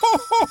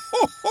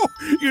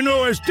You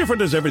know, as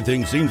different as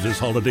everything seems this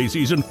holiday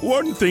season,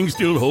 one thing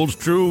still holds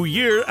true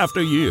year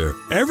after year.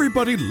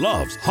 Everybody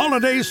loves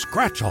holiday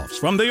scratch-offs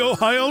from the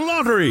Ohio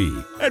Lottery.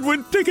 And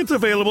with tickets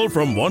available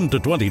from $1 to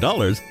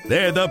 $20,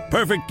 they're the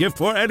perfect gift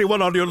for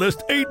anyone on your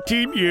list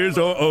 18 years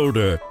or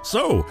older.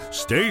 So,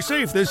 stay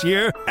safe this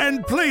year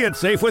and play it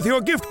safe with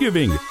your gift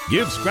giving.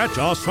 Give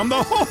scratch-offs from the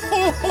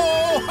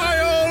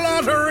Ohio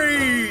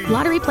Lottery!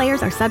 Lottery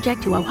players are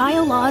subject to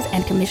Ohio laws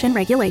and commission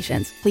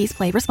regulations. Please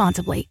play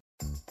responsibly.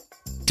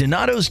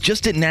 Donato's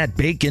just didn't add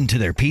bacon to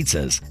their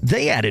pizzas.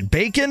 They added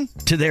bacon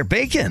to their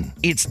bacon.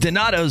 It's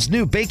Donato's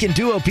new Bacon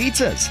Duo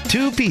pizzas.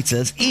 2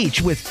 pizzas, each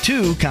with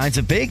 2 kinds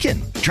of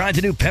bacon. Try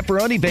the new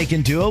Pepperoni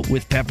Bacon Duo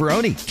with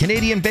pepperoni,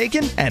 Canadian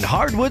bacon, and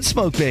hardwood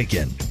smoked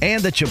bacon.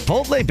 And the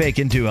Chipotle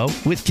Bacon Duo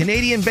with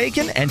Canadian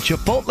bacon and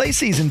Chipotle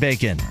seasoned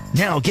bacon.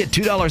 Now get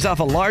 $2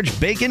 off a large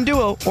Bacon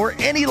Duo or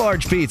any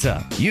large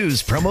pizza.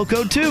 Use promo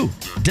code 2.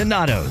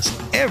 Donato's.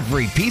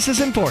 Every piece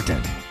is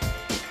important.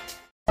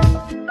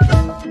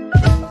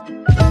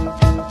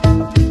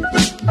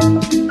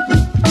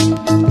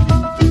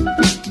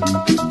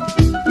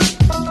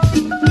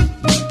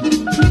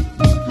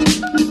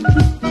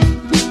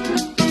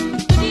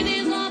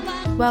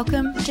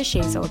 Welcome to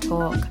She's All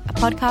Talk, a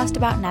podcast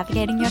about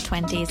navigating your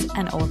 20s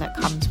and all that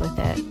comes with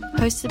it,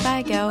 hosted by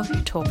a girl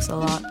who talks a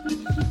lot.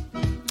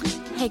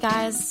 Hey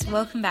guys,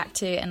 welcome back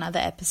to another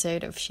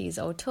episode of She's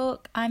All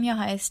Talk. I'm your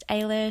host,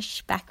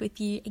 Ailish, back with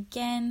you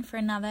again for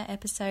another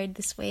episode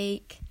this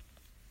week.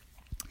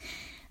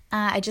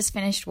 I just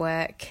finished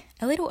work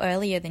a little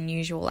earlier than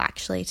usual,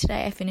 actually.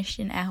 Today I finished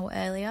an hour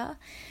earlier,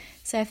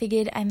 so I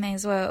figured I may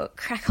as well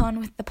crack on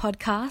with the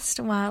podcast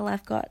while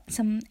I've got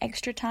some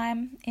extra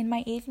time in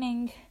my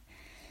evening,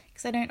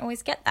 because I don't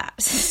always get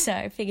that. So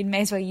I figured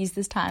may as well use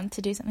this time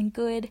to do something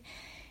good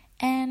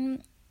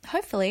and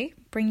hopefully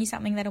bring you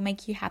something that'll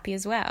make you happy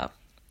as well.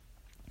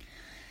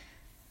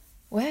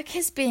 Work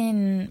has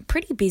been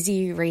pretty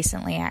busy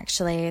recently,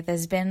 actually.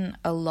 There's been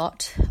a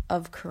lot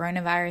of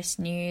coronavirus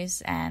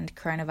news and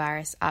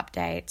coronavirus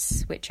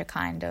updates, which are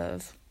kind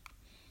of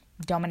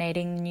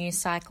dominating the news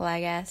cycle,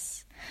 I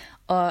guess.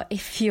 Or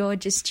if you're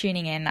just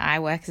tuning in, I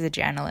work as a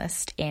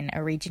journalist in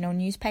a regional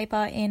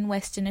newspaper in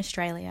Western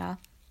Australia.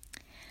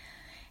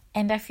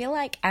 And I feel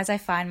like as I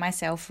find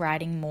myself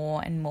writing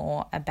more and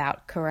more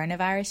about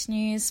coronavirus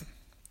news,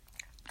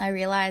 I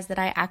realize that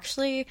I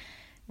actually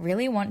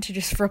really want to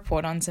just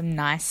report on some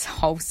nice,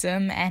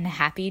 wholesome and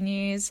happy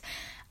news.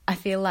 I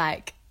feel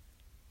like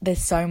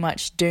there's so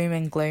much doom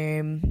and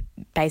gloom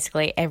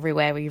basically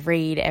everywhere we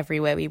read,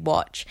 everywhere we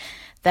watch,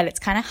 that it's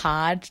kind of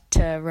hard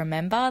to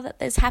remember that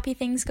there's happy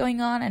things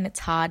going on, and it's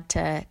hard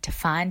to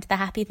find the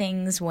happy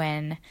things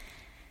when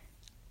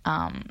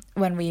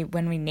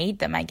we need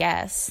them, I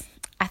guess.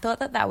 I thought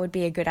that would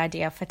be a good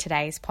idea for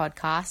today's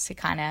podcast, to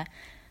kind of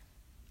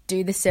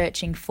do the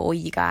searching for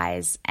you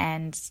guys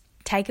and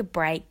take a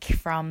break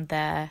from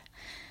the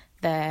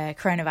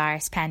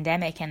coronavirus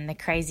pandemic and the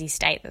crazy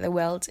state that the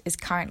world is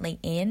currently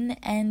in,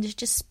 and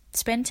just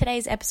spend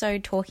today's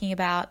episode talking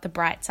about the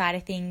bright side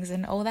of things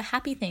and all the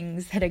happy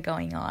things that are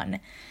going on.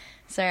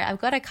 So I've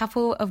got a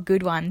couple of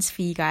good ones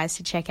for you guys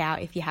to check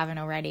out if you haven't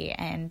already,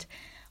 and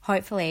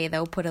hopefully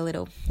they'll put a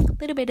little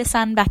bit of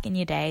sun back in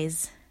your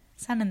days,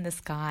 sun in the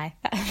sky,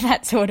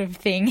 that sort of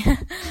thing.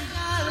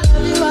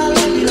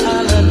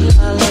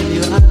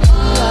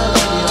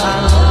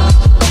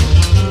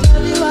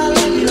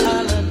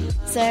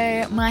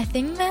 So my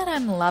thing that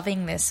I'm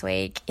loving this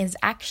week is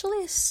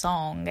actually a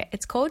song.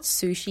 It's called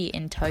Sushi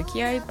in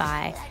Tokyo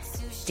by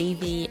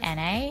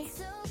DVNA.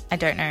 I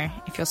don't know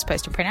if you're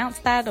supposed to pronounce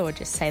that or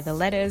just say the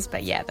letters,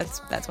 but yeah,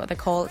 that's what they're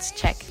called.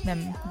 Check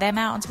them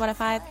out on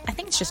Spotify. I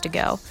think it's just a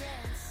girl.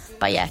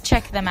 But yeah,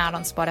 check them out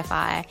on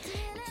Spotify.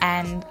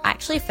 And I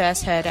actually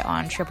first heard it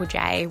on Triple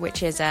J,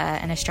 which is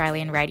an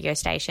Australian radio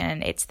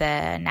station. It's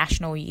the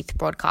national youth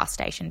broadcast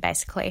station,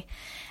 basically.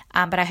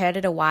 But I heard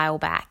it a while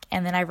back,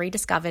 and then I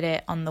rediscovered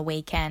it on the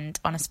weekend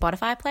on a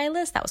Spotify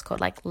playlist that was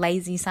called like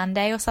Lazy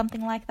Sunday or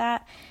something like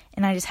that.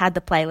 And I just had the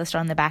playlist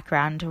on the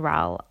background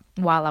while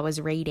I was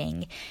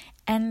reading.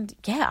 And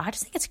yeah, I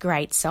just think it's a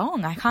great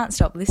song. I can't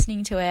stop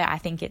listening to it. I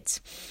think it's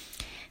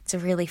a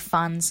really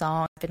fun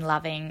song I've been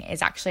loving.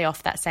 It's actually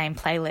off that same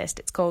playlist.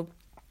 It's called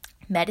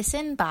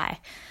Medicine by,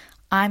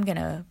 I'm going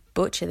to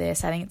butcher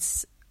this, I think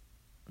it's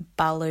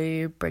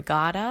Balu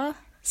Brigada,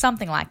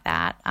 something like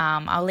that.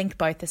 I'll link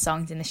both the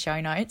songs in the show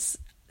notes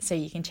so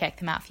you can check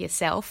them out for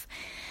yourself.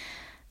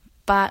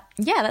 But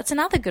yeah, that's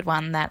another good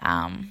one that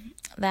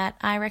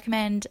I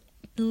recommend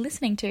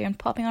listening to and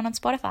popping on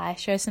Spotify.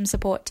 Show some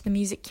support to the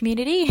music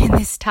community in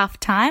this tough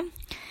time.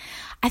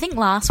 I think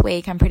last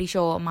week, I'm pretty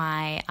sure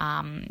my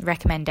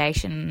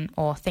recommendation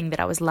or thing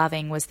that I was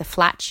loving was The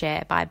Flat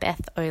Share by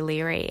Beth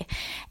O'Leary.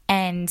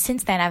 And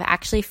since then, I've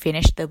actually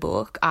finished the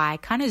book. I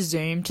kind of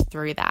zoomed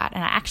through that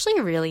and I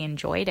actually really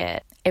enjoyed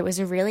it. It was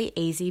a really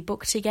easy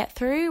book to get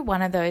through,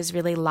 one of those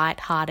really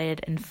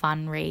lighthearted and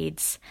fun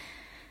reads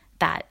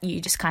that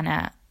you just kind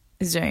of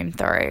zoom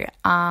through.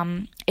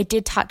 It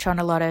did touch on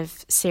a lot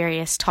of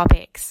serious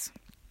topics,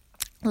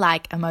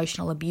 like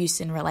emotional abuse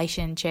in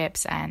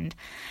relationships and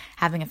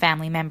having a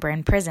family member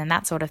in prison,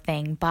 that sort of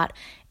thing. But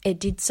it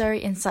did so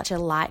in such a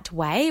light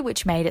way,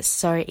 which made it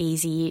so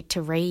easy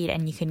to read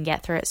and you can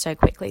get through it so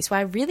quickly. So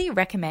I really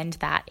recommend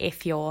that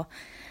if you're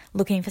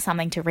looking for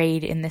something to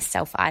read in this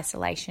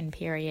self-isolation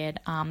period.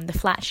 The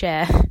Flat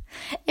Share,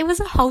 it was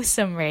a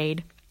wholesome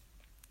read.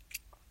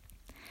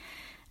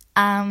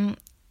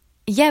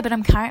 But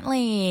I'm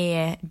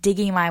currently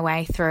digging my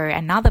way through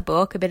another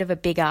book, a bit of a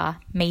bigger,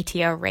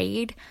 meatier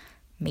read.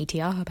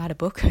 Meatier about a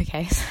book?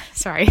 Okay,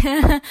 sorry.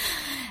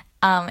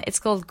 It's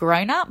called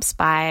Grown Ups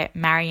by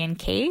Marian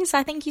Keyes,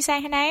 I think you say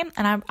her name,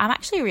 and I'm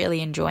actually really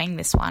enjoying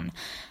this one.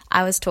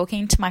 I was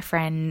talking to my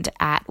friend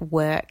at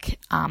work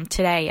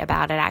today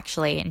about it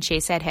actually, and she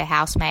said her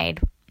housemate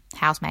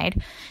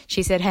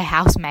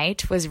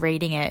was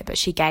reading it, but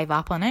she gave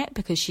up on it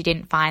because she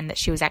didn't find that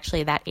she was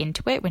actually that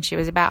into it when she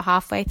was about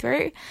halfway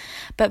through.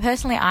 But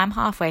personally, I'm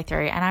halfway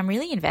through and I'm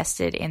really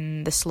invested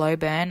in the slow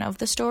burn of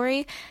the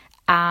story.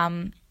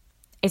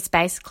 It's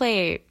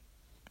basically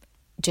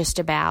just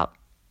about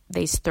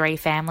these three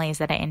families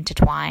that are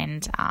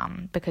intertwined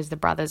because the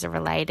brothers are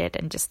related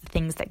and just the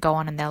things that go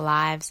on in their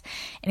lives.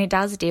 And it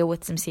does deal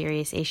with some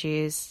serious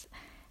issues.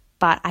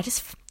 But I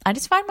just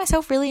find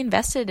myself really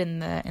invested in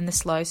the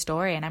slow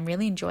story, and I'm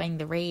really enjoying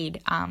the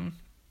read.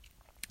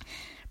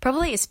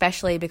 Probably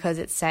especially because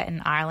it's set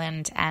in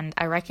Ireland, and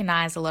I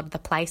recognise a lot of the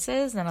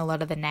places and a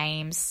lot of the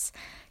names.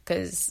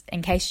 Because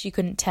in case you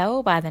couldn't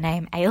tell by the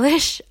name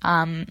Ailish,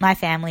 my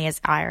family is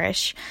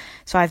Irish,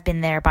 so I've been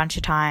there a bunch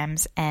of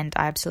times, and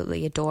I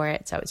absolutely adore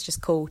it. So it's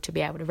just cool to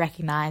be able to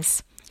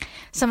recognise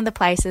some of the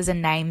places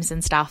and names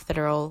and stuff that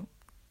are all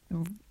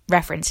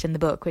referenced in the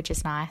book, which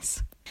is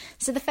nice.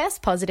 So the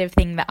first positive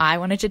thing that I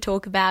wanted to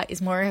talk about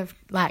is more of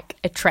like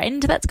a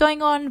trend that's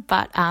going on,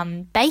 but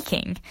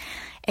baking.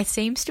 It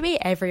seems to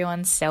be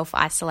everyone's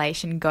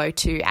self-isolation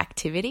go-to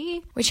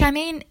activity, which I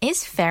mean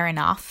is fair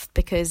enough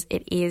because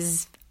it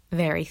is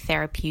very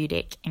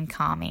therapeutic and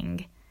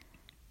calming.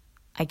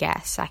 I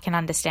guess I can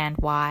understand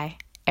why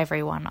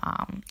everyone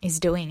is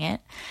doing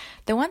it.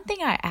 The one thing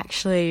I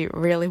actually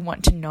really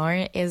want to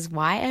know is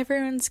why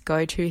everyone's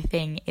go-to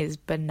thing is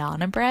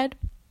banana bread.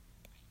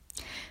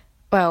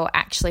 Well,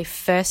 actually,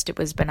 first it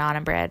was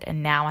banana bread,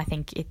 and now I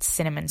think it's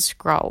cinnamon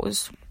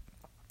scrolls.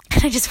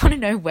 And I just want to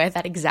know where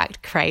that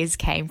exact craze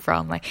came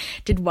from. Like,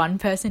 did one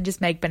person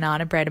just make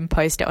banana bread and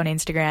post it on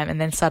Instagram, and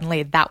then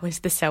suddenly that was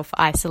the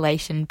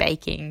self-isolation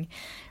baking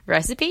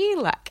recipe?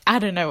 Like, I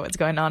don't know what's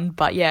going on,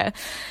 but yeah.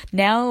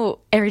 Now,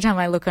 every time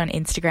I look on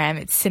Instagram,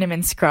 it's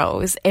cinnamon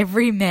scrolls.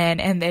 Every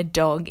man and their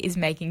dog is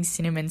making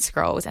cinnamon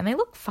scrolls, and they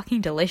look fucking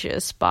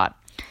delicious, but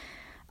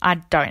I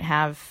don't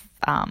have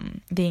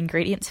the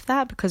ingredients for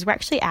that because we're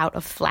actually out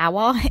of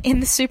flour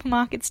in the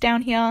supermarkets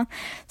down here,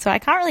 so I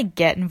can't really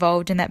get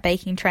involved in that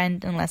baking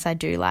trend unless I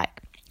do like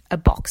a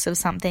box of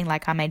something.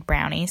 Like I made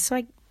brownies,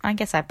 so I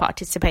guess I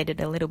participated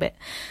a little bit,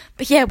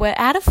 but yeah, we're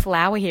out of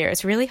flour here.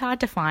 It's really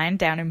hard to find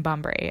down in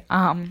Bunbury.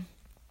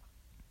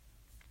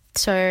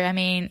 So I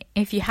mean,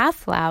 if you have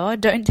flour,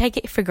 don't take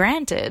it for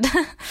granted.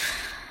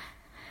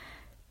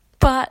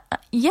 But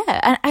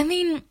yeah, I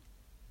mean,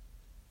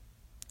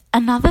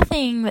 another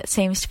thing that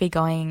seems to be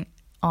going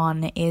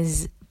on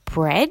is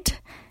bread.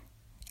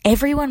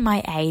 Everyone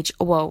my age,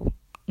 well,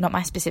 not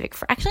my specific,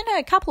 actually no,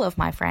 a couple of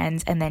my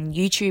friends and then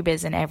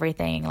YouTubers and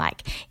everything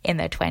like in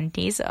their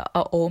 20s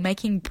are all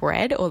making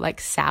bread or like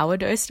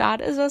sourdough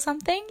starters or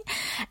something.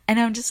 And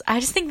I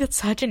just think that's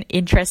such an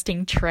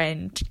interesting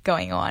trend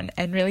going on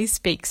and really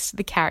speaks to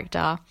the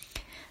character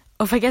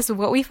of, I guess,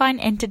 what we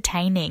find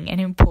entertaining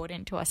and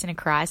important to us in a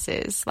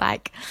crisis.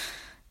 Like,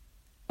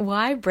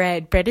 why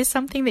bread? Bread is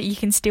something that you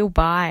can still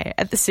buy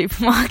at the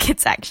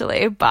supermarkets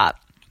actually, but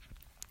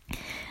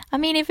I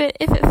mean, if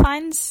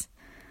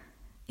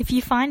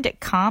you find it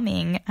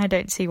calming, I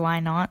don't see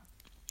why not.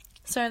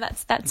 So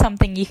that's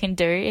something you can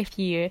do if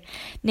you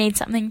need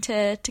something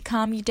to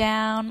calm you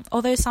down.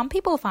 Although some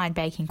people find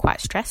baking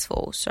quite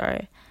stressful,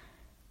 so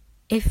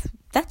if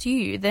that's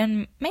you,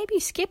 then maybe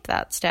skip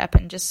that step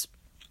and just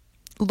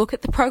look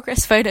at the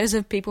progress photos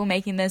of people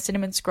making their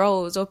cinnamon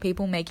scrolls or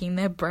people making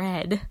their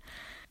bread.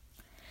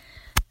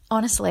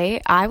 Honestly,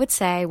 I would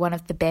say one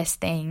of the best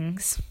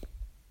things,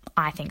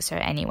 I think so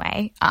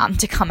anyway,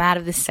 to come out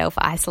of this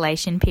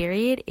self-isolation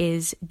period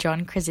is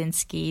John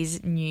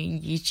Krasinski's new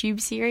YouTube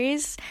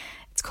series.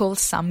 It's called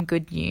Some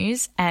Good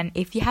News, and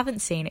if you haven't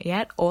seen it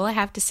yet, all I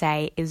have to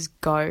say is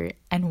go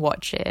and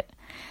watch it.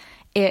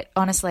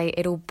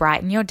 It'll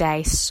brighten your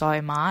day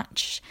so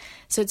much.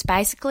 So it's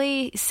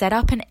basically set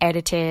up and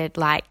edited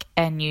like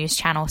a news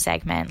channel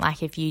segment.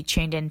 Like if you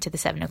tuned into the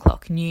 7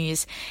 o'clock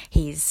news,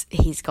 he's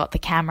got the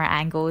camera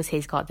angles,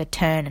 he's got the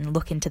turn and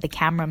look into the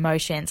camera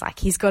motions. Like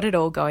he's got it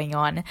all going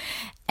on,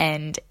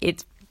 and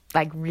it's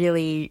like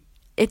really,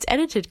 it's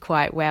edited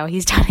quite well.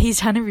 He's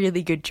done a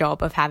really good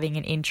job of having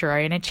an intro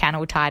and a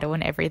channel title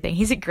and everything.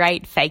 He's a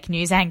great fake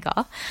news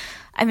anchor.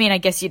 I mean, I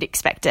guess you'd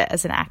expect it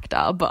as an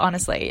actor, but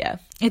honestly, yeah,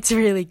 it's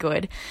really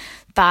good.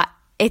 But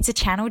It's a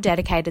channel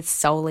dedicated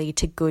solely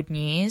to good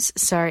news.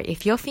 So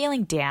if you're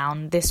feeling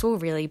down, this will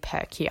really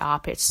perk you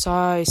up. It's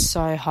so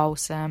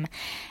wholesome.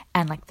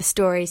 And like the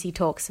stories he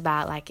talks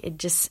about, like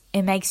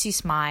it makes you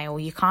smile.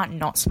 You can't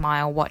not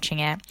smile watching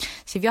it.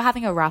 So if you're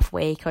having a rough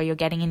week, or you're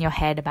getting in your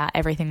head about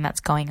everything that's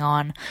going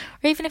on,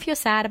 or even if you're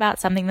sad about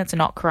something that's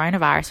not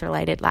coronavirus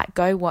related, like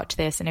go watch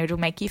this and it'll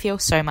make you feel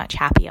so much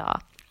happier.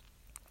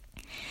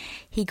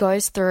 He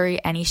goes through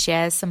and he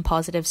shares some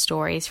positive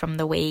stories from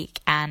the week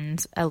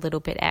and a little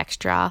bit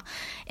extra.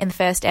 In the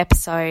first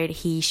episode,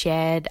 he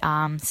shared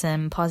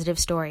some positive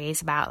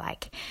stories about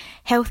like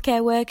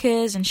healthcare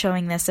workers and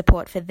showing their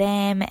support for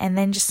them, and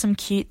then just some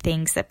cute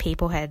things that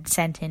people had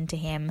sent in to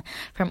him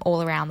from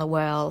all around the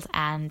world,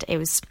 and it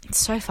was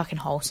so fucking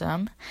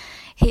wholesome.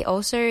 He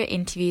also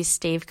interviews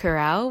Steve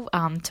Carell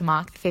to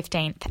mark the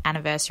 15th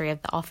anniversary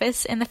of The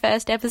Office in the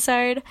first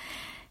episode.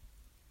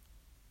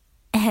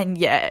 And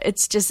yeah,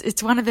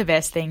 it's one of the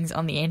best things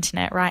on the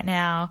internet right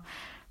now.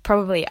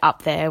 Probably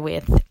up there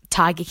with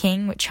Tiger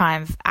King, which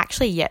I've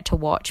actually yet to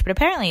watch. But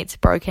apparently it's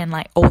broken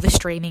like all the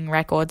streaming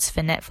records for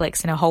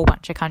Netflix in a whole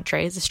bunch of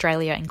countries,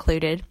 Australia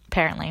included,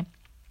 apparently.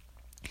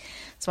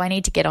 So I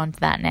need to get onto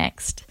that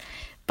next.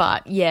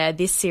 But yeah,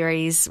 this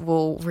series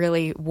will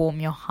really warm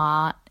your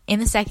heart. In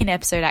the second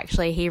episode,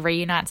 actually, he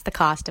reunites the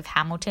cast of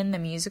Hamilton, the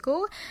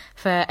musical,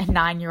 for a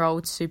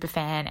 9-year-old super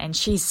fan, and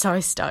she's so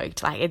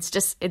stoked. Like,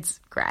 it's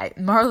great.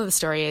 Moral of the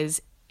story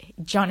is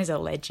John is a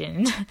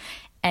legend,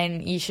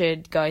 and you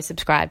should go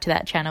subscribe to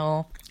that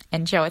channel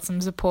and show it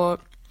some support.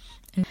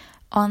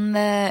 On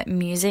the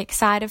music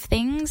side of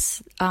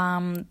things,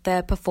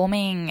 the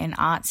performing and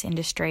arts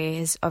industry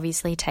has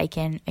obviously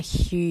taken a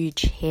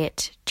huge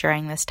hit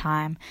during this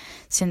time,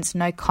 since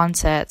no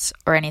concerts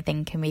or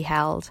anything can be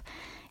held.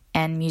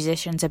 And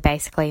musicians are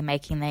basically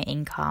making their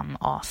income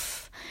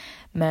off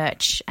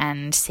merch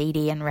and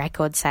CD and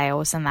record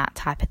sales and that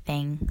type of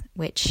thing,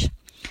 which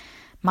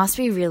must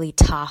be really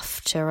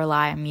tough to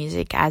rely on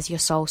music as your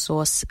sole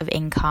source of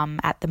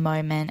income at the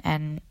moment.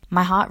 And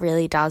my heart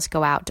really does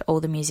go out to all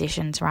the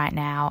musicians right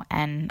now,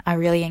 and I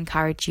really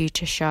encourage you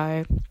to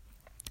show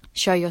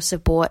your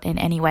support in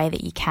any way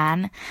that you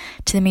can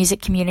to the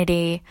music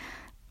community,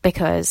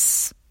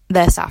 because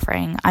they're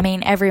suffering. I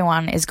mean,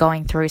 everyone is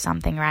going through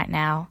something right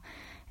now.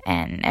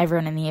 And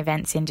everyone in the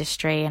events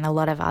industry and a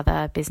lot of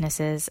other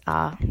businesses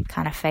are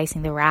kind of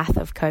facing the wrath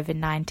of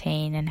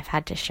COVID-19 and have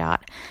had to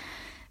shut.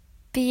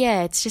 But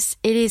yeah, it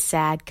is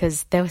sad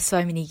because there were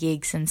so many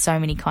gigs and so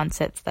many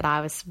concerts that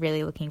I was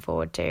really looking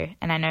forward to.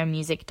 And I know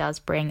music does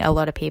bring a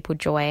lot of people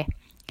joy.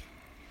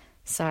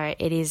 So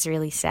it is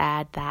really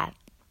sad that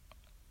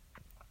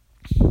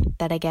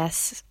I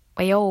guess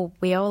we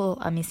all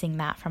are missing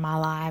that from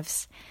our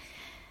lives.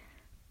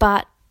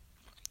 But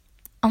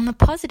on the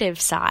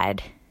positive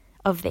side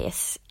of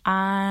this,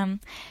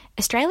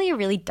 Australia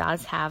really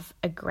does have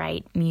a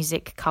great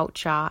music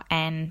culture,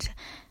 and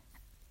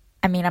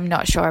I mean, I'm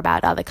not sure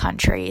about other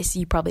countries.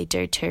 You probably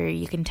do too.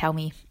 You can tell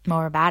me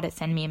more about it.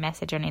 Send me a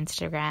message on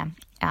Instagram.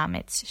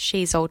 It's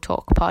She's All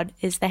Talk Pod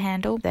is the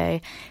handle. So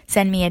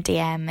send me a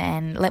DM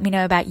and let me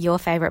know about your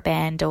favourite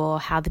band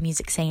or how the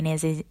music scene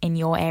is in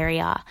your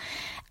area.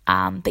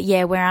 But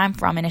yeah, where I'm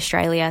from in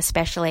Australia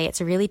especially, it's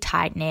a really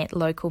tight-knit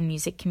local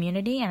music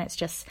community, and it's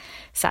just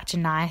such a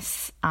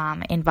nice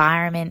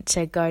environment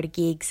to go to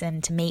gigs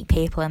and to meet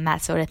people and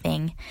that sort of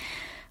thing.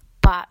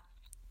 But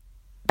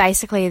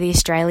basically the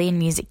Australian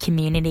music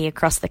community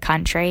across the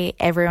country,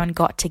 everyone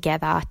got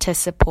together to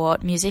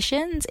support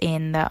musicians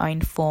in their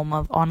own form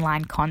of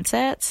online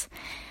concerts.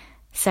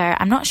 So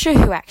I'm not sure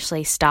who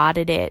actually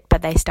started it,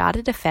 but they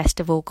started a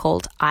festival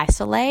called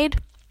Isolade,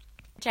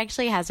 which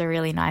actually has a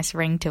really nice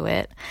ring to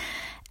it.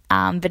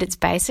 But it's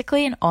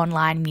basically an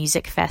online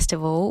music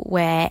festival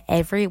where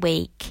every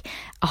week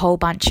a whole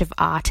bunch of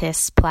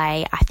artists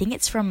play. I think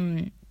it's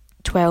from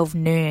 12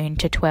 noon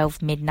to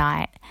 12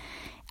 midnight.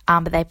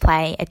 But they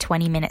play a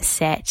 20-minute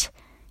set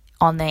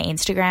on their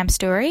Instagram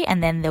story,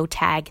 and then they'll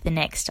tag the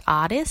next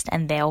artist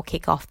and they'll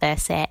kick off their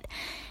set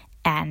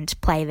and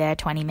play their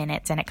 20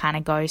 minutes, and it kind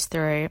of goes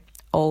through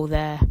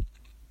a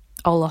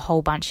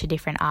whole bunch of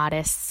different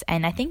artists.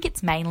 And I think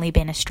it's mainly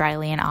been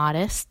Australian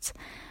artists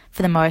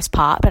for the most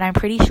part, but I'm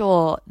pretty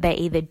sure they're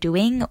either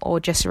doing or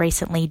just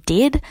recently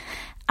did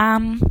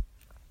an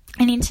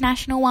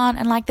international one,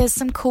 and like there's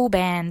some cool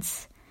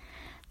bands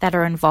that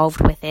are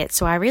involved with it.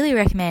 So I really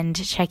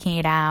recommend checking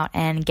it out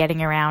and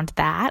getting around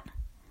that.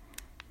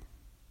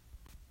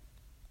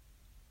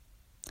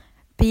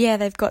 But yeah,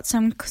 they've got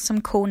some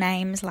cool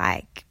names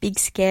like Big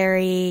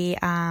Scary,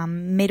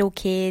 Middle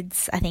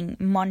Kids, I think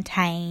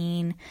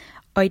Montaigne,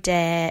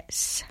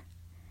 Odette,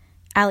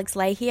 Alex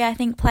Leahy I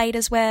think played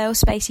as well,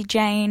 Spacey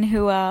Jane,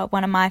 who are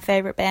one of my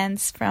favourite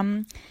bands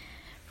from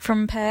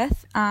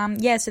Perth.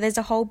 Yeah, so there's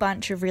a whole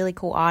bunch of really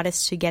cool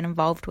artists who get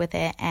involved with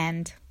it,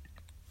 and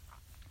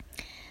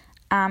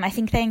I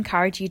think they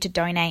encourage you to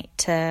donate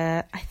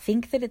to, I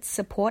think that it's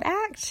Support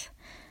Act.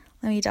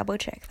 Let me double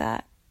check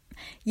that.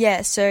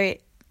 Yeah, so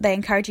they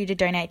encourage you to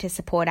donate to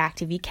Support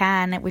Act if you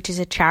can, which is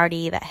a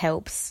charity that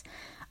helps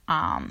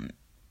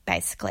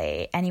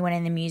basically anyone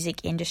in the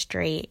music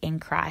industry in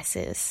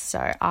crisis.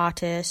 So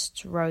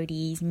artists,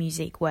 roadies,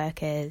 music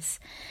workers,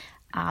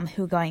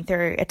 who are going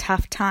through a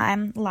tough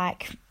time,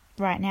 like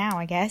right now,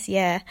 I guess.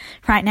 Yeah,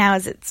 right now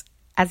it's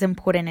as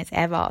important as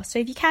ever. So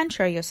if you can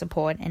show your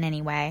support in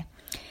any way,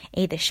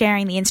 either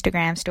sharing the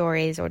Instagram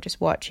stories or just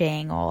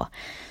watching or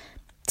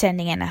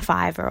sending in a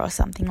 $5 or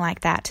something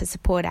like that to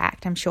support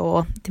ACT, I'm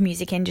sure the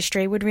music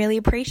industry would really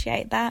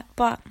appreciate that.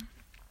 But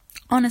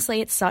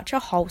honestly, it's such a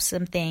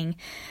wholesome thing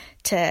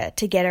to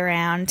get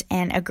around,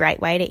 and a great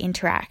way to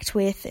interact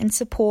with and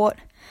support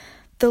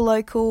the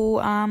local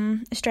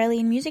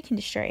Australian music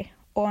industry,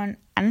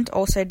 and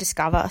also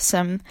discover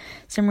some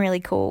really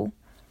cool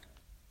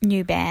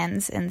new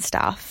bands and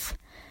stuff.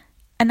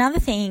 Another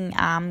thing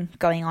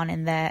going on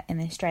in the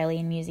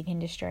Australian music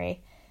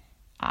industry,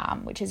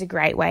 which is a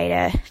great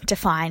way to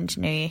find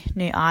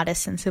new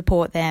artists and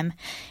support them,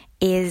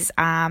 is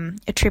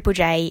a Triple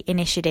J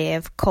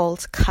initiative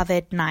called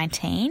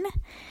COVID-19.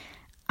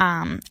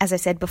 As I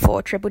said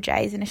before, Triple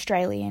J is an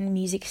Australian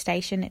music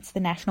station. It's the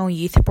national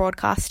youth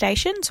broadcast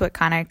station, so it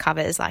kind of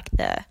covers like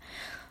the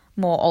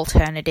more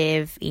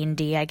alternative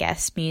indie, I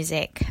guess,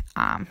 music.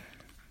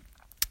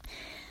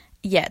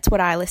 Yeah, it's what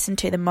I listen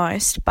to the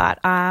most. But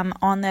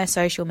on their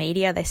social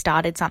media, they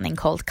started something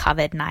called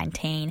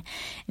COVID-19, and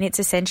it's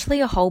essentially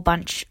a whole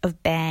bunch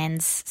of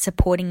bands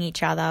supporting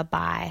each other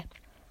by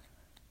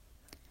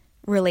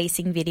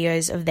releasing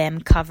videos of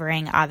them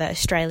covering other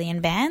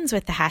Australian bands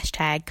with the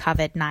hashtag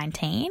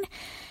COVID-19,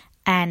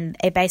 and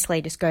it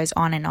basically just goes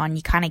on and on.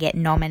 You kind of get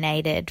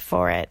nominated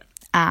for it.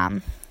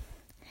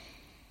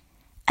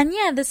 And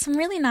yeah, there's some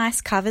really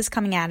nice covers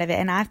coming out of it,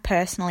 and I've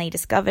personally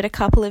discovered a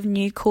couple of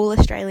new cool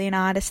Australian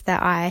artists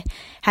that I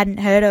hadn't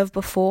heard of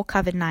before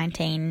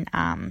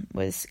COVID-19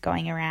 was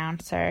going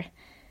around. So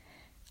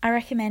I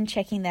recommend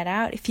checking that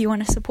out if you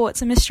want to support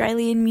some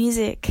Australian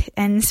music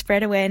and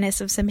spread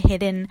awareness of some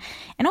hidden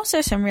and also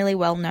some really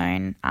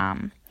well-known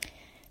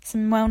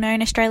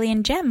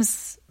Australian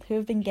gems who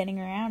have been getting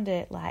around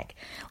it, like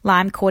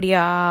Lime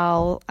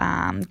Cordiale,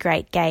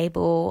 Great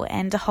Gable,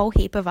 and a whole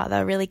heap of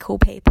other really cool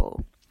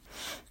people.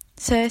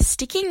 So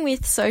sticking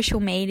with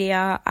social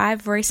media,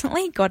 I've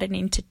recently gotten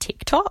into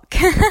TikTok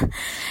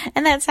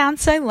and that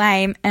sounds so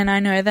lame, and I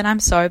know that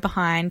I'm so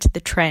behind the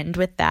trend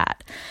with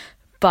that.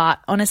 But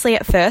honestly,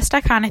 at first,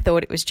 I kind of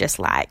thought it was just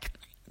like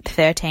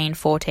 13,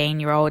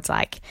 14-year-olds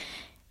like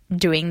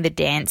doing the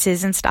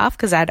dances and stuff,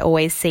 because I'd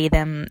always see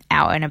them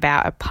out and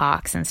about at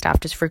parks and stuff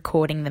just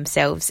recording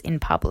themselves in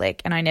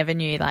public, and I never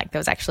knew like there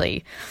was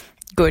actually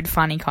good,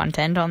 funny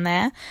content on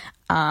there.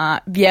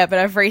 Yeah, but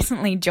I've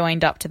recently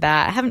joined up to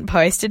that. I haven't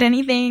posted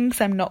anything,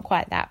 so I'm not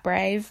quite that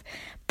brave.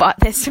 But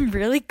there's some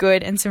really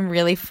good and some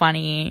really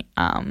funny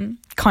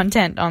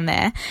content on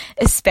there,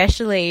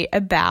 especially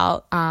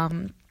about...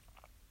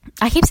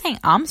 I keep saying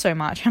so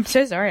much. I'm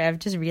so sorry. I've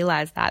just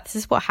realised that. This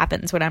is what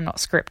happens when I'm not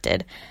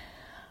scripted.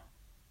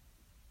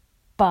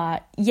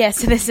 But yeah,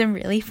 so there's some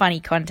really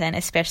funny content,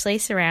 especially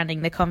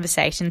surrounding the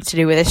conversations to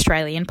do with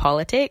Australian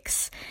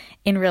politics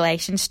in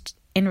relation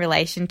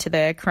to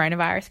the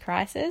coronavirus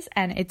crisis.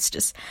 And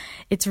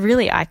it's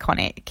really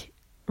iconic,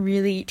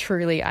 really,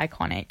 truly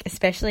iconic,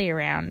 especially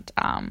around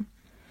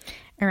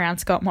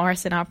Scott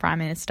Morrison, our Prime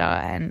Minister,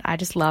 and I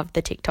just love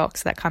the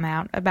TikToks that come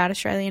out about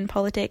Australian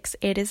politics.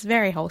 It is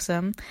very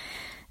wholesome.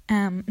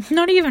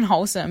 Not even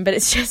wholesome, but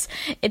it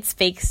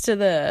speaks to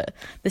the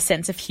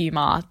sense of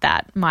humour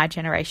that my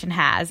generation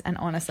has, and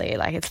honestly,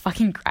 like, it's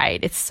fucking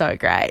great. It's so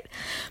great.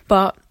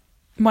 But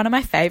one of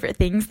my favourite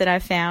things that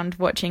I've found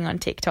watching on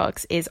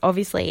TikToks is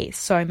obviously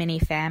so many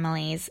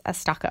families are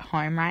stuck at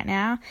home right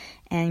now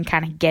and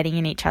kind of getting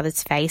in each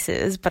other's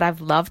faces, but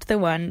I've loved the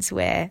ones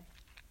where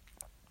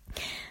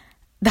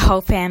the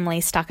whole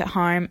family stuck at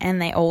home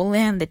and they all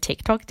learn the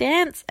TikTok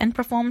dance and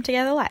perform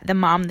together. Like the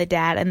mum, the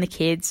dad and the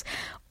kids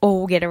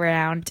all get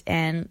around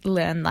and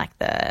learn like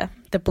the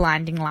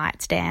blinding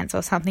lights dance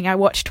or something. I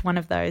watched one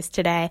of those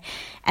today,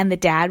 and the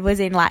dad was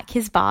in like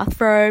his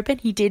bathrobe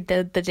and he did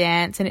the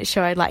dance, and it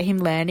showed like him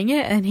learning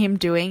it and him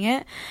doing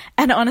it.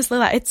 And honestly,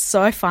 like, it's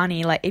so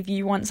funny. Like, if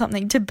you want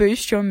something to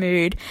boost your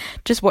mood,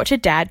 just watch a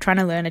dad trying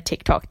to learn a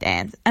TikTok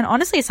dance. And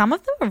honestly, some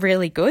of them are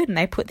really good and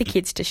they put the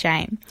kids to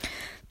shame.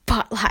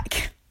 But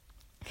like,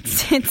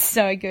 it's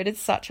so good.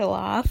 It's such a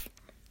laugh.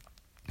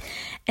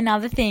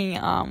 Another thing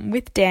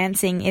with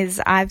dancing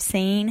is I've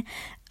seen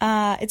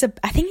I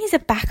think he's a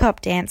backup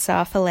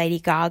dancer for Lady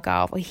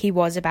Gaga. Well, he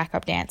was a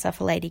backup dancer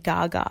for Lady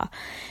Gaga.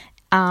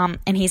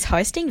 And he's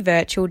hosting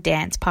virtual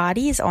dance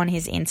parties on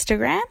his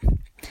Instagram.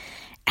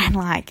 And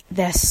like,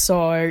 they're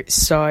so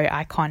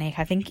iconic.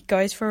 I think it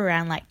goes for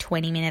around like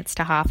 20 minutes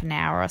to half an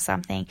hour or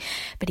something.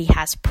 But he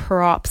has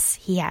props,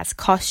 he has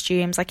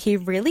costumes, like he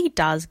really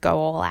does go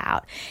all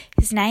out.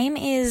 His name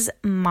is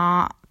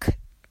Mark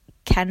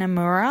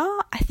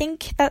Kanamura, I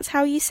think that's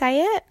how you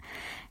say it.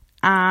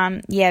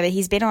 But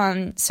he's been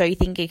on So You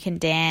Think You Can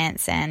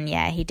Dance, and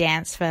he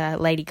danced for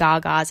Lady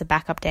Gaga as a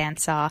backup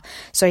dancer,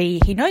 so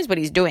he knows what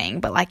he's doing,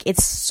 but like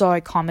it's so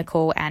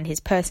comical, and his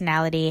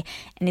personality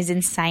and his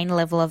insane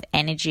level of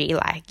energy,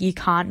 like you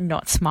can't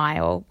not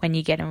smile when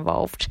you get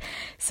involved.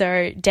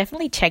 So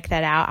definitely check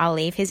that out. I'll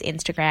leave his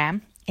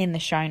Instagram in the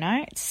show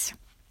notes,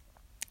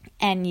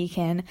 and you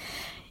can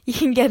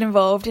get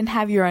involved and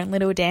have your own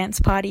little dance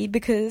party,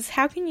 because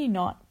how can you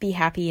not be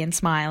happy and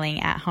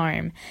smiling at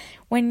home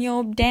when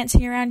you're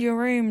dancing around your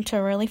room to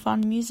really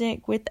fun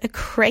music with a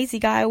crazy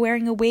guy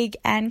wearing a wig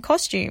and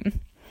costume?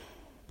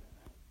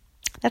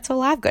 That's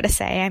all I've got to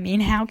say. I mean,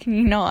 how can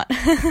you not?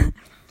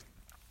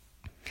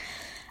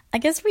 I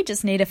guess we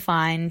just need to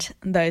find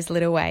those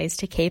little ways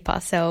to keep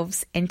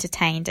ourselves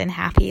entertained and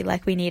happy.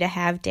 Like, we need to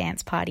have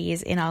dance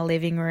parties in our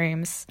living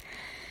rooms.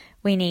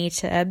 We need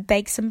to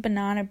bake some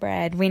banana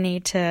bread. We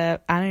need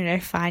to,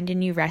 find a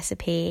new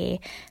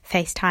recipe,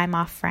 FaceTime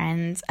our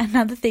friends.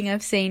 Another thing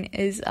I've seen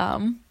is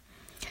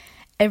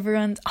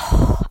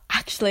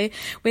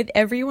with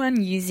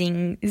everyone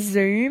using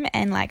Zoom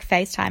and like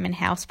FaceTime and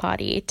House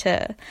Party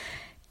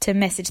to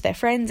message their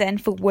friends and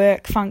for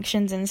work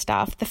functions and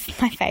stuff.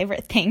 My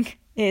favorite thing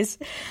is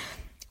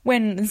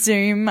when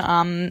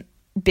Zoom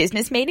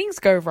business meetings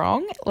go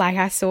wrong. Like,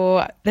 I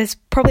saw there's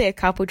probably a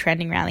couple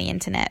trending around the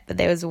internet, but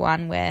there was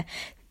one where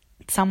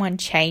someone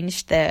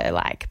changed the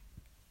like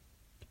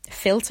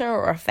filter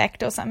or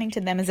effect or something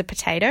to them as a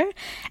potato,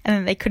 and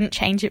then they couldn't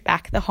change it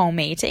back the whole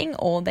meeting,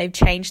 or they've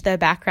changed their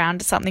background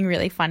to something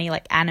really funny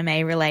like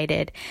anime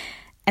related,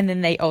 and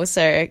then they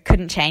also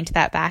couldn't change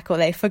that back, or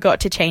they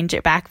forgot to change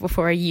it back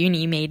before a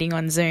uni meeting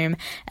on Zoom,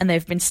 and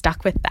they've been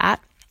stuck with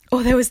that.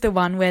 Or there was the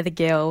one where the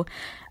girl,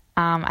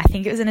 I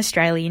think it was an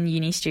Australian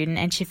uni student,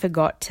 and she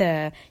went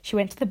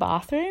to the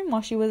bathroom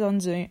while she was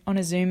on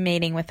a Zoom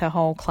meeting with her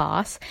whole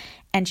class,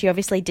 and she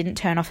obviously didn't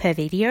turn off her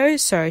video,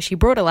 so she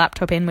brought a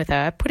laptop in with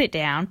her, put it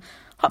down,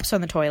 hops on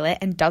the toilet,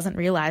 and doesn't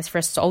realise for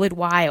a solid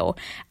while,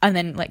 and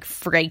then like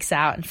freaks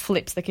out and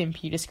flips the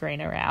computer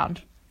screen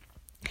around.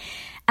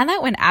 And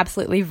that went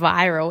absolutely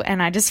viral,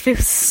 and I just feel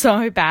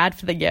so bad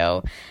for the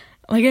girl.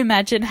 Like,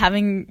 imagine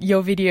having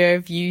your video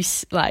of you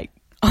like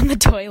on the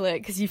toilet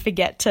because you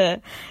forget to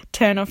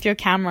turn off your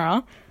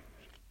camera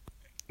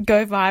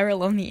go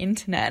viral on the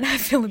internet. I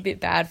feel a bit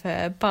bad for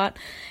her, but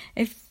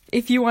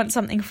if you want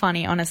something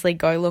funny, honestly,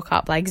 go look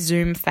up like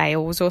Zoom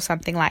fails or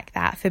something like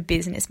that for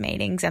business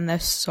meetings, and they're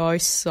so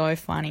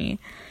funny.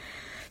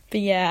 But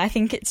I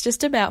think it's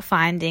just about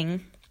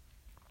finding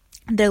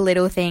the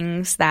little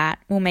things that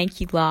will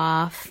make you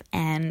laugh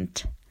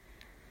and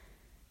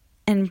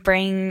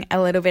bring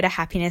a little bit of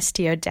happiness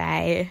to your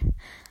day.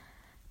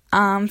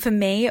 For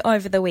me,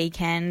 over the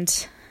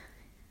weekend,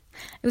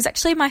 it was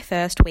actually my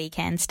first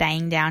weekend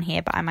staying down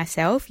here by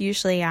myself.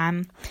 Usually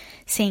I'm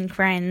seeing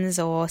friends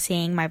or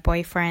seeing my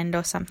boyfriend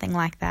or something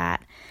like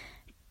that.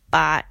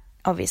 But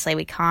obviously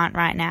we can't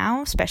right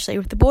now, especially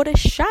with the border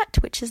shut,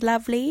 which is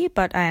lovely,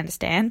 but I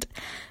understand.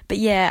 But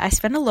I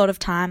spent a lot of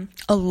time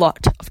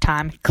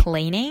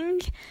cleaning.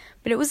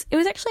 But it was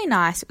actually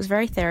nice. It was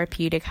very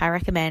therapeutic. I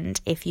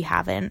recommend, if you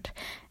haven't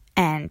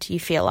and you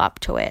feel up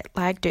to it,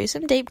 like, do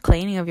some deep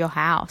cleaning of your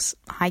house.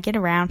 I get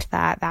around to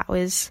that.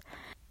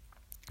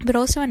 But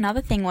also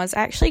another thing was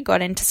I actually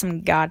got into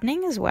some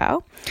gardening as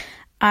well.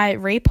 I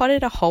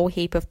repotted a whole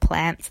heap of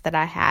plants that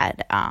I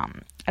had.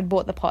 I'd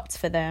bought the pots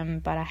for them,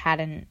 but I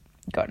hadn't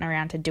gotten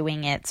around to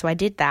doing it. So I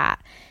did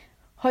that.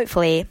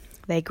 Hopefully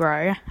they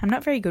grow. I'm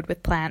not very good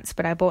with plants,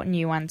 but I bought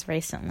new ones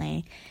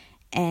recently.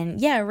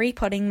 And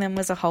repotting them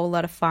was a whole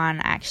lot of fun.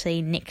 I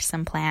actually nicked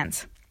some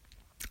plants.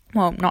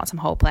 Well, not some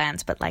whole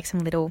plants, but like some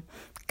little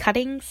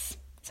cuttings.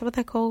 Is that what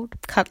they're called?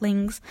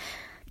 Cuttings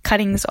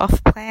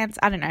off plants.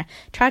 I don't know.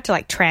 Tried to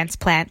like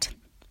transplant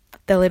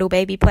the little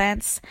baby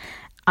plants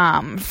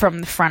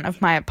from the front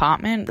of my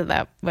apartment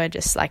that were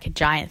just like a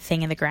giant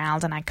thing in the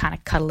ground, and I kind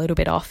of cut a little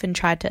bit off and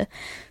tried to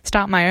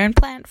start my own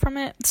plant from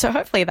it. So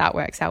hopefully that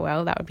works out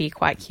well. That would be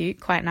quite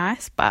cute, quite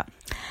nice. But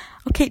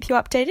I'll keep you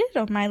updated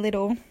on my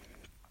little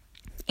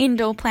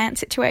indoor plant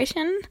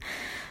situation.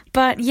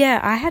 But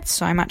I had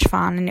so much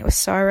fun and it was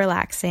so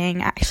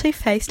relaxing. I actually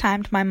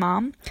FaceTimed my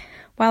mum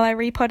while I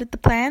repotted the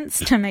plants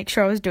to make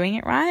sure I was doing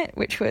it right,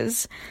 which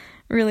was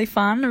really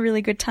fun, a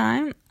really good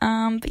time.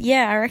 But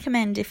I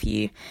recommend, if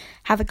you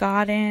have a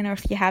garden or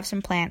if you have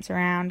some plants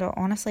around, or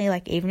honestly,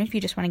 like, even if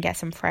you just want to get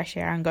some fresh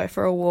air and go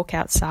for a walk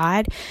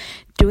outside,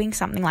 doing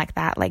something like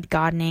that, like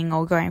gardening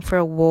or going for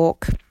a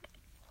walk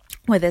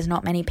where there's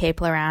not many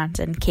people around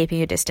and keeping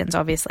your distance,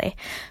 obviously,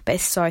 but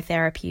it's so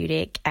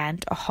therapeutic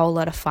and a whole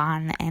lot of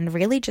fun, and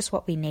really just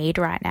what we need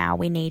right now.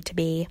 We need to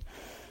be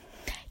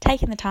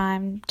taking the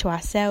time to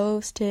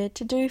ourselves to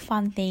do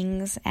fun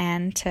things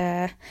and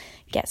to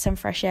get some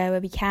fresh air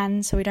where we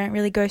can, so we don't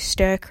really go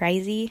stir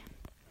crazy.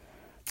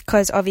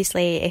 Because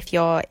obviously if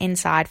you're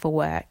inside for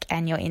work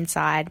and you're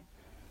inside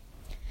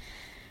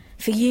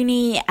for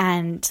uni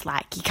and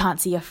like you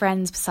can't see your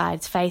friends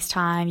besides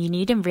FaceTime, you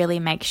need to really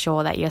make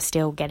sure that you're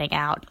still getting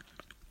out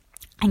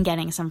and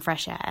getting some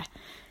fresh air.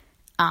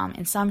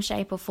 in some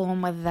shape or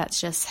form, whether that's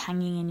just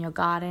hanging in your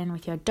garden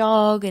with your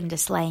dog and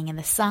just laying in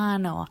the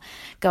sun, or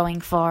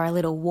going for a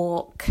little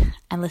walk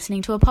and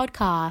listening to a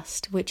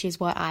podcast, which is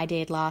what I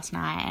did last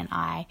night, and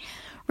I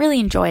really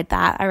enjoyed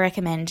that. I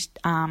recommend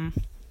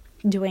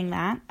doing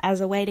that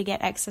as a way to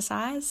get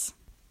exercise.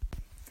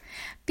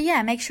 But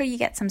yeah, make sure you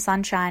get some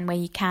sunshine where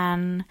you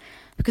can,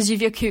 because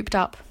if you're cooped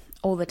up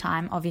all the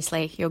time,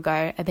 obviously you'll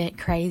go a bit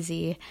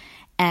crazy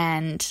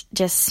and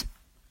just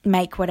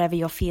make whatever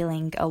you're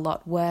feeling a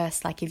lot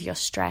worse. Like if you're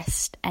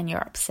stressed and you're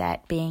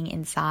upset, being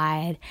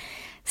inside,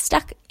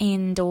 stuck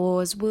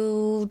indoors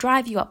will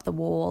drive you up the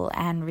wall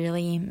and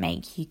really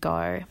make you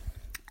go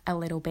a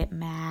little bit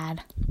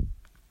mad.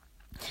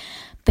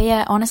 But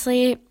yeah,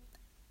 honestly,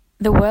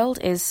 the world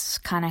is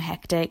kind of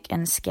hectic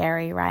and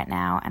scary right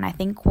now, and I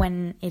think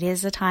when it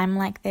is a time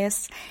like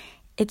this,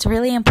 it's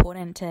really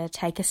important to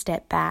take a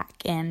step back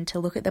and to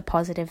look at the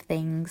positive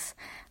things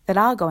that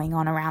are going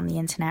on around the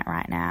internet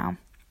right now.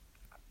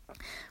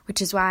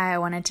 Which is why I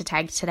wanted to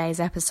take today's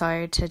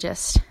episode to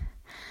just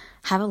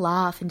have a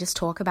laugh and just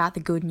talk about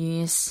the good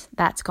news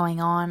that's going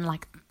on,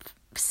 like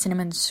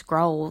Cinnamon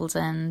Scrolls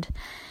and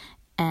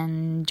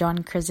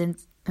John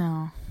Krasinski,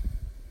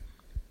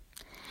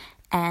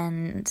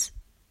 and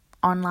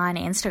online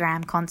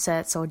Instagram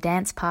concerts or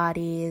dance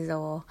parties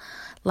or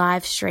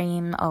live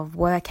stream of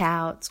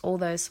workouts, all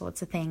those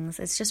sorts of things.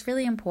 It's just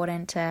really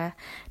important to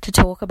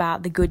talk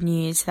about the good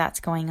news that's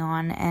going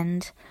on,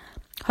 and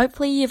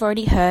hopefully you've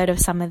already heard of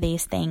some of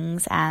these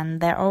things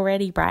and they're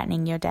already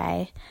brightening your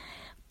day.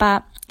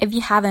 But if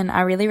you haven't,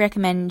 I really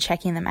recommend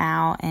checking them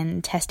out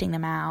and testing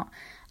them out.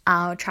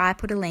 I'll try to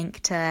put a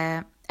link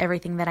to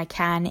everything that I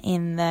can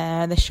in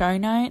the show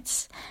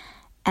notes.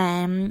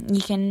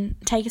 You can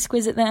take a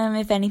squiz at them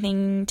if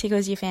anything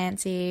tickles your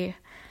fancy.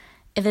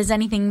 If there's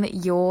anything that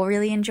you're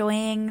really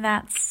enjoying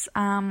that's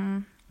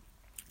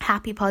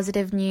happy,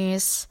 positive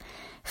news,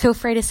 feel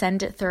free to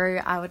send it through.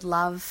 I'd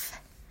love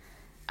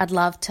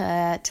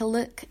to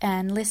look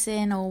and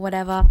listen or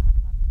whatever.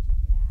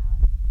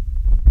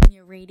 When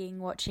you're reading,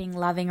 watching,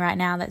 loving right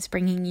now that's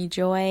bringing you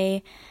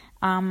joy,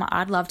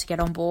 I'd love to get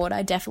on board.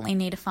 I definitely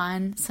need to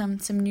find some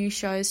new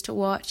shows to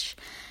watch.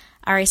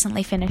 I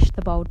recently finished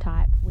The Bold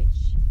Type, which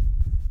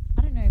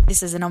I don't know if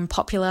this is an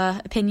unpopular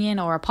opinion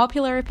or a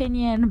popular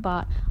opinion,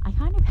 but I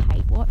kind of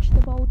hate watch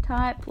The Bold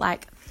Type.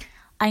 Like,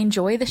 I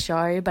enjoy the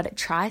show, but it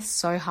tries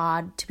so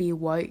hard to be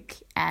woke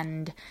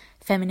and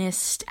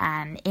feminist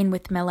and in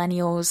with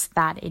millennials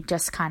that it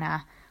just kind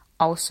of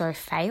also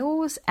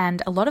fails.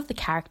 And a lot of the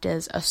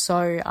characters are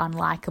so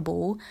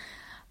unlikable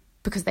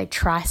because they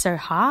try so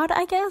hard,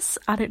 I guess.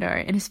 I don't know.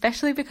 And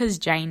especially because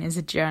Jane is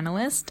a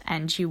journalist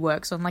and she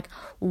works on like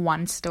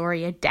one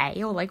story a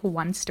day or like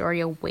one story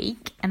a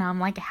week. And I'm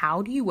like,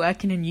 how do you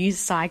work in a news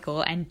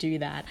cycle and do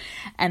that?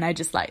 And I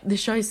just like, the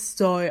show's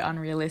so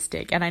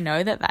unrealistic. And I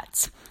know that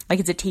that's like,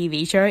 it's a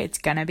TV show. It's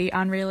going to be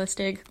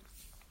unrealistic.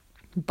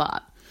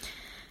 But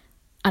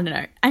I don't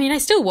know. I mean, I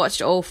still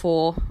watched all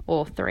 4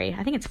 or 3.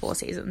 I think it's 4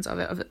 seasons of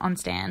it on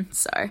Stan.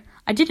 So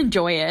I did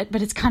enjoy it,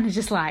 but it's kind of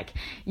just like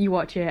you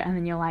watch it and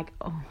then you're like,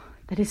 oh,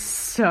 that is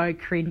so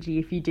cringy.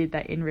 If you did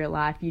that in real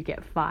life, you'd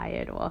get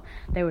fired or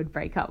they would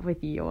break up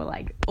with you or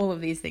like all of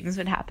these things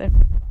would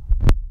happen.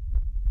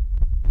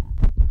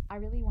 I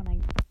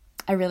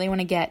really want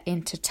to get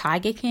into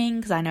Tiger King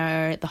because I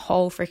know the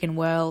whole freaking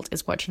world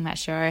is watching that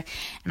show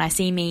and I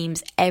see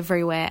memes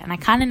everywhere, and I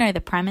kind of know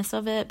the premise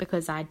of it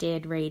because I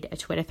did read a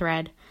Twitter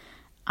thread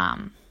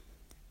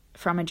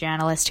from a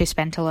journalist who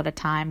spent a lot of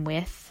time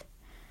with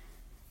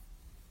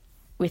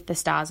the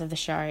stars of the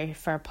show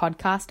for a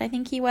podcast I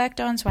think he worked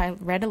on. So I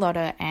read a lot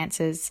of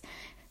answers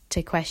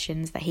to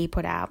questions that he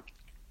put out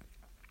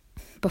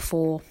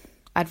before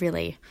I'd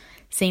really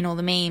seen all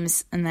the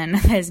memes, and then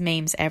there's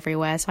memes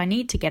everywhere, so I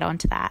need to get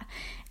onto that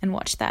and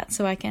watch that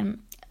so I can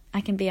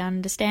be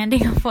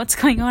understanding of what's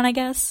going on, I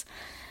guess.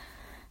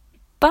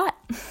 But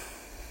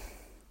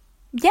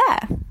yeah,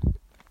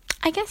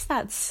 I guess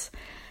that's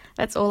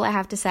all I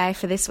have to say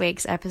for this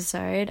week's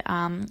episode.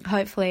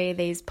 Hopefully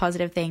these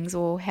positive things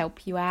will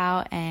help you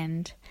out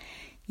and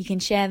you can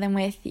share them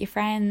with your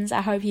friends. I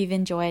hope you've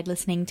enjoyed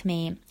listening to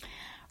me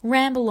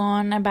ramble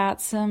on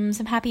about some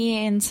happy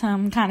and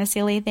some kind of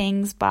silly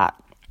things, but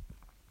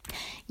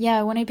yeah,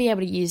 I want to be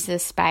able to use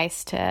this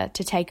space to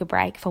take a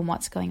break from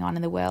what's going on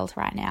in the world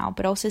right now,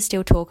 but also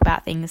still talk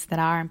about things that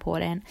are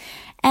important.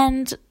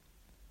 And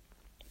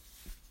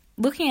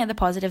looking at the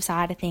positive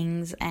side of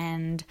things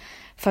and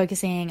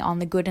focusing on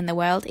the good in the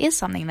world is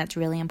something that's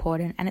really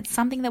important, and it's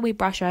something that we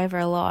brush over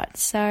a lot.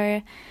 So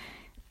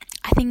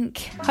I think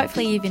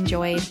hopefully you've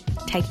enjoyed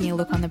taking a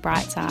look on the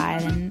bright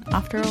side, and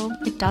after all,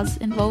 it does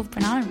involve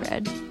banana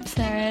bread.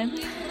 So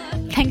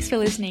thanks for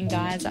listening,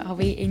 guys. I'll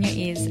be in your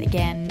ears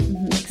again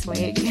next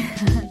week.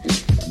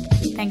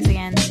 Thanks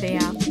again. See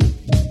ya.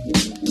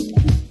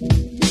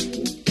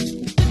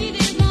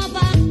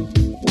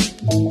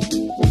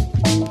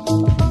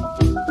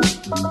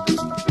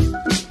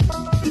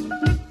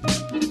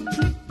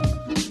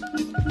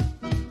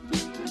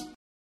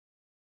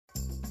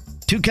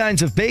 Two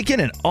kinds of bacon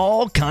and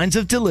all kinds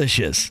of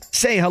delicious.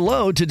 Say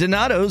hello to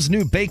Donato's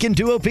new Bacon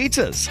Duo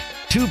pizzas.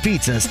 2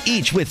 pizzas,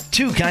 each with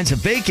 2 kinds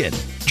of bacon.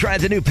 Try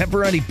the new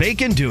Pepperoni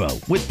Bacon Duo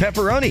with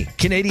pepperoni,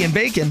 Canadian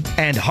bacon,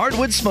 and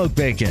hardwood smoked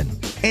bacon.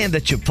 And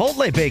the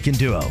Chipotle Bacon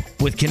Duo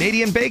with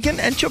Canadian bacon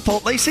and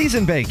Chipotle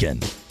seasoned bacon.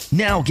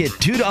 Now get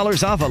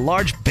 $2 off a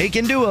large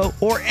Bacon Duo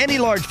or any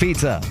large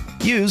pizza.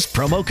 Use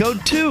promo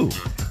code 2.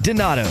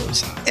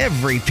 Donato's.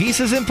 Every piece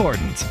is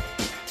important.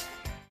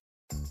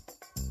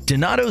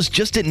 Donato's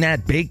just didn't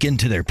add bacon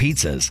to their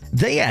pizzas.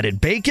 They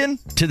added bacon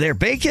to their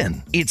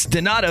bacon. It's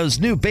Donato's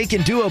new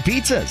Bacon Duo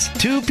pizzas.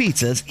 2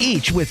 pizzas,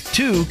 each with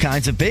 2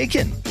 kinds of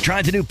bacon.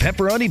 Try the new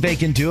Pepperoni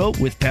Bacon Duo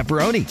with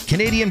pepperoni,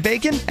 Canadian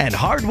bacon, and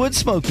hardwood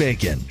smoked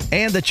bacon.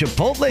 And the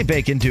Chipotle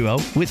Bacon Duo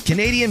with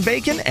Canadian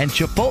bacon and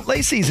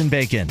Chipotle seasoned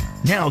bacon.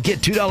 Now get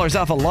 $2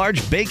 off a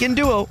large Bacon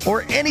Duo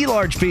or any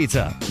large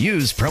pizza.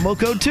 Use promo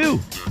code 2.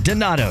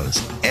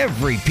 Donato's.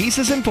 Every piece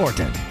is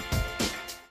important.